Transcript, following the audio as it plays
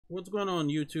What's going on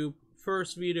YouTube?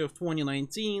 First video of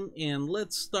 2019, and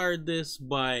let's start this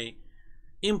by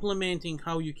implementing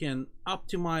how you can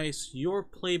optimize your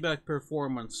playback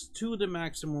performance to the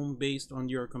maximum based on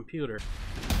your computer.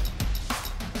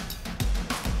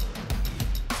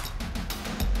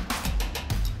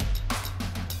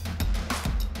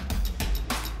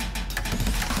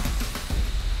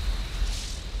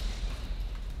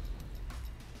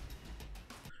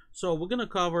 So we're gonna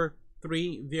cover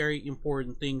three very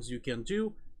important things you can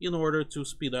do in order to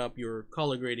speed up your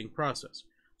color grading process.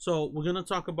 So we're going to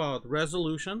talk about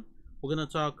resolution, we're going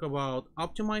to talk about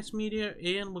optimized media,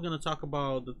 and we're going to talk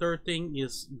about the third thing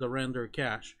is the render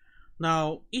cache.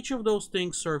 Now each of those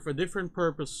things serve a different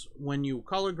purpose when you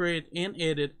color grade and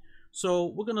edit, so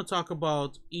we're going to talk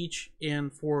about each,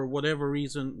 and for whatever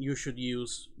reason you should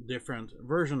use different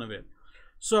version of it.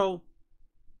 So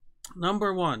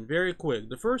number one, very quick,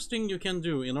 the first thing you can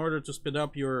do in order to speed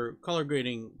up your color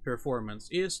grading performance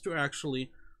is to actually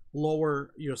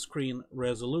lower your screen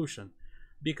resolution,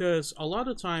 because a lot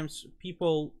of times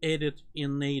people edit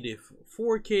in native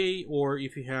 4K, or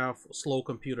if you have a slow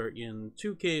computer in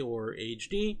 2K or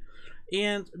HD,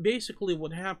 and basically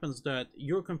what happens that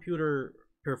your computer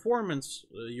performance,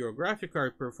 your graphic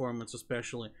card performance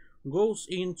especially, goes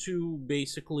into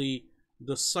basically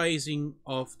the sizing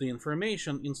of the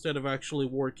information instead of actually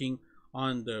working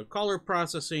on the color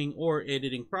processing or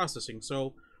editing processing.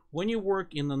 So when you work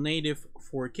in the native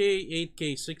 4K,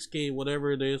 8K, 6K,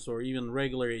 whatever it is, or even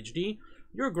regular HD,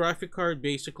 your graphic card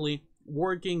basically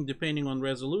working depending on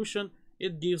resolution,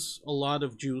 it gives a lot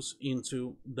of juice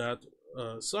into that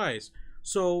size.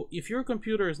 So if your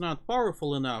computer is not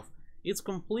powerful enough, it's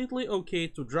completely okay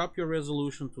to drop your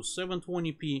resolution to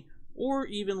 720p or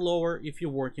even lower if you're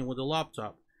working with a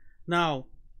laptop. Now,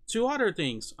 two other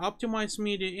things, optimize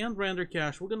media and render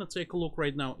cache. We're going to take a look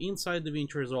right now inside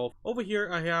Davinci Resolve. Over here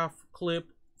I have clip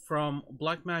from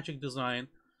Blackmagic Design,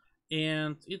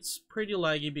 and it's pretty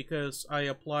laggy because I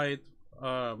applied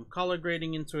color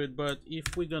grading into it, but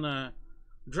if we're gonna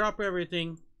drop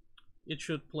everything, it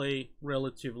should play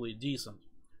relatively decent.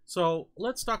 So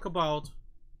let's talk about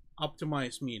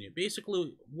optimized media.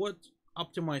 Basically what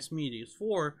optimized media is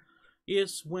for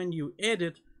is when you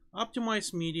edit,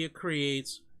 optimized media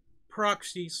creates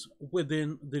proxies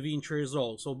within Davinci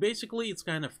Resolve. So basically it's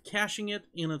kind of caching it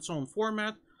in its own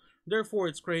format, therefore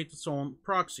it's creates its own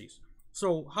proxies.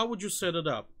 So how would you set it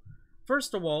up?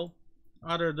 First of all,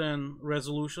 other than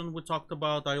resolution we talked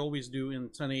about, I always do in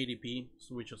 1080p,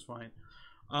 which is fine.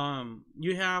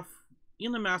 You have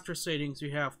in the master settings,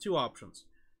 you have two options.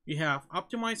 You have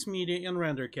optimized media and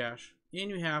render cache, and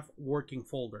you have working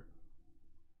folder.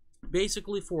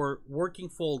 Basically for working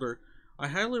folder, I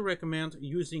highly recommend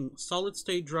using solid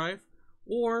state drive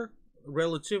or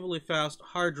relatively fast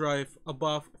hard drive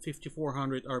above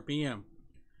 5400 RPM.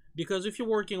 Because if you're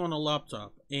working on a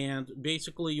laptop and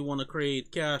basically you want to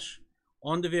create cache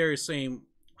on the very same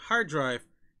hard drive,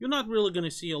 you're not really going to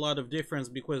see a lot of difference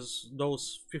because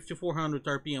those 5400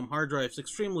 RPM hard drives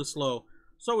extremely slow,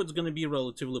 so it's going to be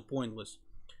relatively pointless.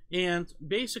 And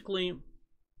basically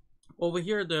over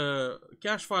here the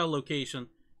cache file location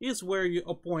is where you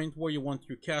appoint where you want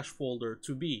your cache folder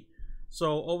to be.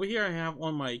 So over here I have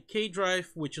on my K drive,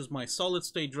 which is my solid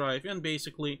state drive, and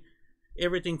basically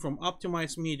everything from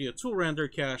optimized media to render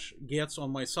cache gets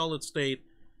on my solid state,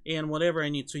 and whatever I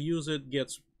need to use it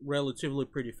gets relatively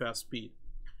pretty fast speed.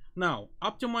 Now,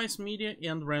 optimized media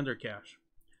and render cache.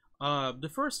 The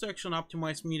first section,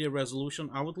 optimized media resolution,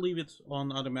 I would leave it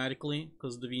on automatically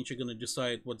because Davinci gonna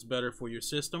decide what's better for your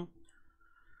system.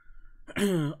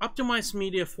 Optimized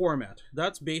media format,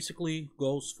 that's basically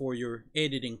goes for your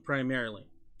editing primarily.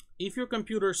 If your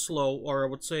computer's slow, or I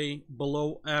would say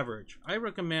below average, I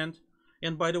recommend,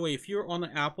 and by the way, if you're on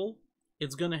an Apple,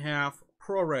 it's gonna have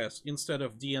ProRes instead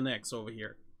of DNX over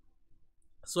here.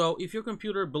 So if your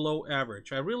computer below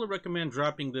average, I really recommend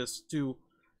dropping this to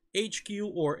HQ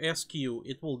or SQ.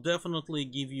 It will definitely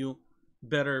give you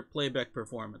better playback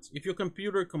performance. If your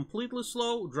computer completely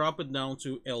slow, drop it down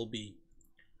to LB.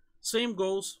 Same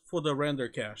goes for the render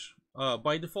cache.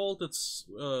 By default, it's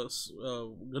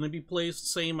going to be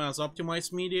placed same as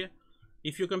optimized media.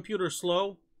 If your computer is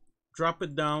slow, drop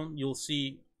it down. You'll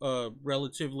see a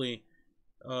relatively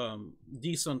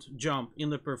decent jump in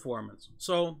the performance.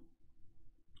 So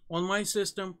on my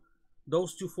system,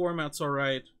 those two formats are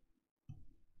right,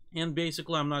 and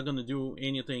basically I'm not going to do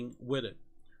anything with it.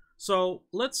 So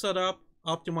let's set up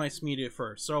optimized media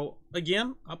first. So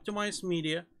again, optimized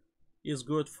media is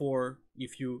good for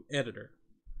if you editor.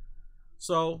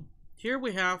 So here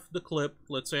we have the clip.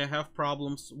 Let's say I have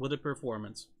problems with the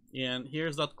performance, and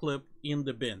here's that clip in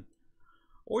the bin.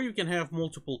 or you can have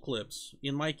multiple clips.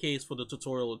 In my case, for the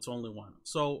tutorial, it's only one.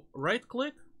 So right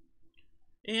click,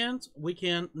 and we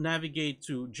can navigate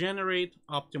to generate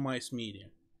optimized media.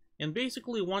 And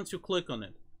basically, once you click on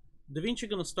it, Davinci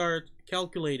gonna start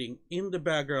calculating in the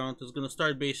background. It's gonna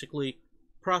start basically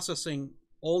processing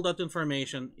all that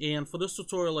information. And for this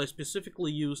tutorial, I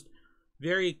specifically used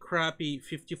very crappy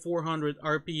 5400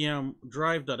 RPM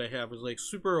drive that I have. It's like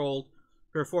super old,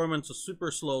 performance is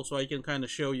super slow, so I can kind of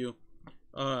show you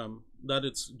that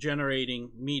it's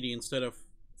generating media instead of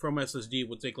from SSD. It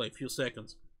would take like a few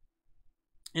seconds.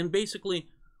 And basically,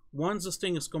 once this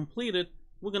thing is completed,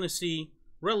 we're gonna see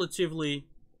relatively,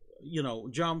 you know,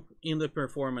 jump in the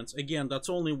performance. Again, that's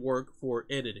only work for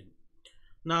editing.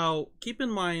 Now keep in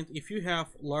mind, if you have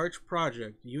large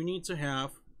project, you need to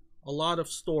have a lot of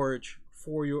storage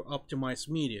for your optimized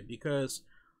media, because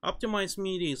optimized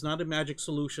media is not a magic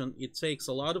solution. It takes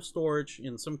a lot of storage,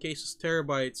 in some cases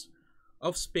terabytes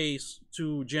of space,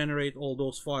 to generate all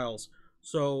those files.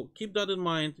 So keep that in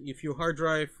mind. If your hard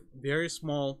drive very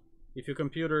small, if your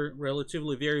computer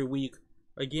relatively very weak,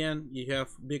 again, you have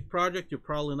big project, you're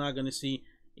probably not going to see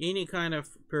any kind of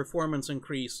performance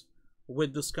increase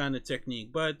with this kind of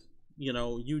technique. But you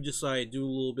know, you decide, do a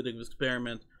little bit of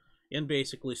experiment and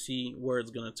basically see where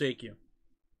it's going to take you.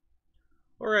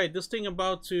 Alright, this thing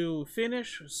about to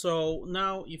finish. So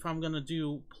now if I'm going to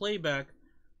do playback,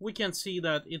 we can see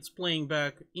that it's playing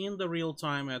back in the real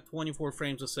time at 24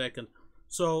 frames a second.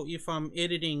 So if I'm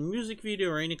editing music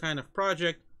video or any kind of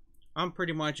project, I'm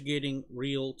pretty much getting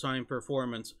real-time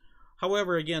performance.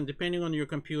 However, again, depending on your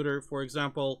computer, for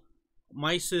example,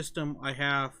 my system, I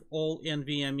have all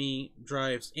NVMe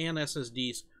drives and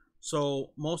SSDs,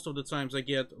 so most of the times I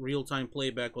get real-time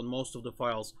playback on most of the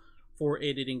files for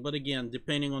editing. But again,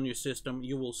 depending on your system,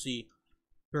 you will see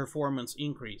performance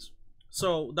increase.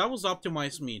 So that was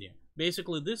optimized media.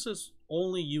 Basically, this is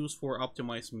only used for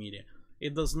optimized media.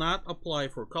 It does not apply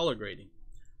for color grading.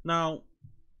 Now,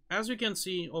 as you can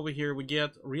see over here, we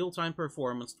get real-time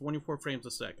performance, 24 frames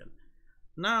a second.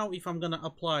 Now, if I'm gonna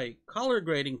apply color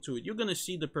grading to it, you're gonna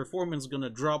see the performance gonna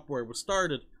drop where we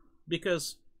started,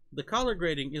 because the color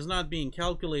grading is not being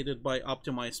calculated by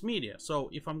optimized media. So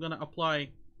if I'm gonna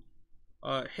apply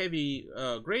heavy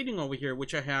grading over here,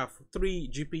 which I have 3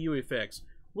 GPU effects,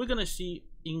 we're gonna see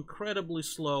incredibly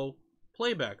slow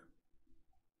playback,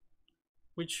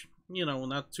 which, you know,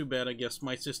 not too bad. I guess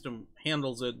my system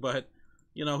handles it, but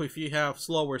you know, if you have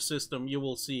slower system, you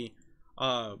will see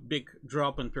a big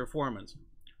drop in performance.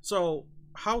 So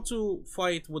how to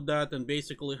fight with that, and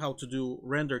basically how to do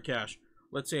render cache.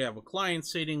 Let's say I have a client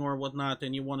sitting or whatnot,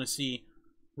 and you want to see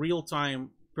real-time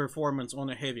performance on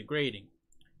a heavy grading.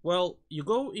 Well, you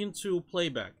go into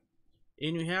playback,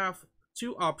 and you have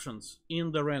 2 options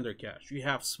in the render cache. You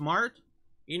have smart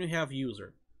and you have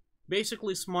user.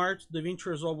 Basically, smart, Davinci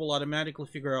Resolve will automatically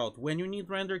figure out when you need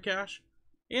render cache,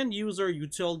 and user, you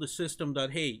tell the system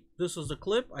that, hey, this is a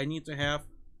clip, I need to have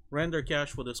render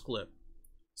cache for this clip.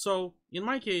 So in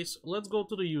my case, let's go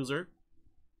to the user.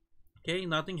 Okay,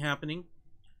 nothing happening.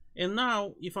 And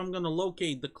now if I'm gonna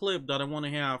locate the clip that I want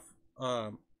to have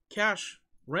cache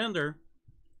render,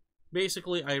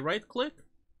 basically I right click,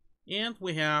 and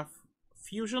we have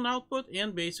fusion output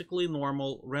and basically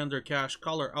normal render cache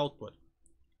color output.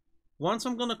 Once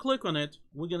I'm gonna click on it,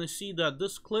 we're gonna see that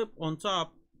this clip on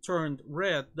top turned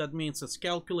red. That means it's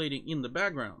calculating in the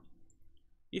background.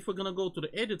 If we're gonna go to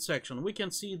the edit section, we can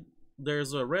see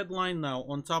there's a red line now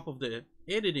on top of the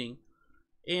editing,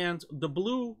 and the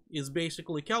blue is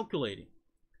basically calculating.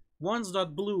 Once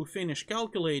that blue finished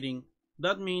calculating,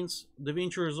 that means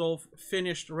Davinci Resolve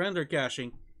finished render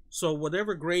caching. So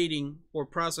whatever grading or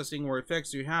processing or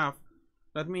effects you have,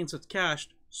 that means it's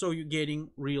cached, so you're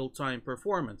getting real-time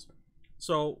performance.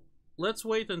 So let's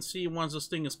wait and see, once this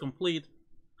thing is complete,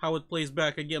 how it plays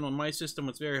back. Again, on my system,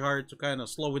 it's very hard to kind of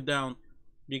slow it down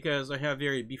because I have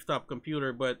very beefed up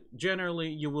computer, but generally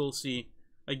you will see,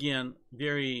 again,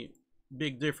 very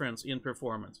big difference in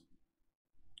performance.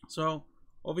 So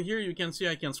over here you can see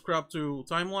I can scrub to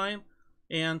timeline,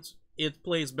 and it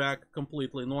plays back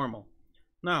completely normal.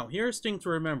 Now, here's the thing to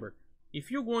remember.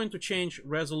 If you're going to change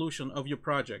resolution of your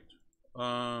project,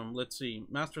 let's see,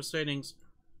 master settings,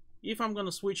 if I'm going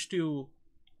to switch to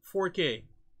 4K,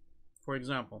 for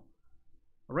example,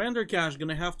 render cache going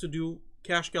to have to do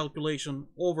cache calculation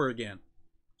over again.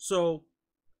 So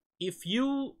if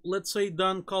you, let's say,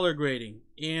 done color grading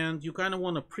and you kind of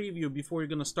want to preview before you're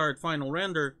going to start final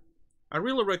render, I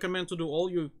really recommend to do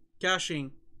all your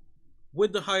caching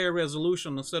with the higher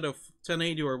resolution instead of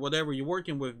 1080 or whatever you're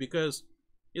working with, because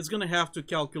it's gonna have to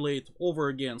calculate over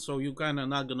again, so you're kind of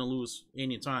not gonna lose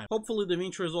any time. Hopefully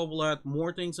Davinci Resolve will add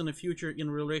more things in the future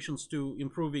in relations to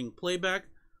improving playback,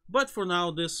 but for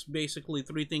now, this basically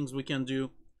 3 things we can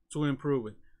do to improve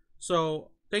it.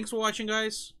 So thanks for watching,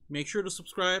 guys. Make sure to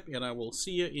subscribe, and I will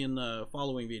see you in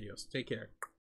following videos. Take care.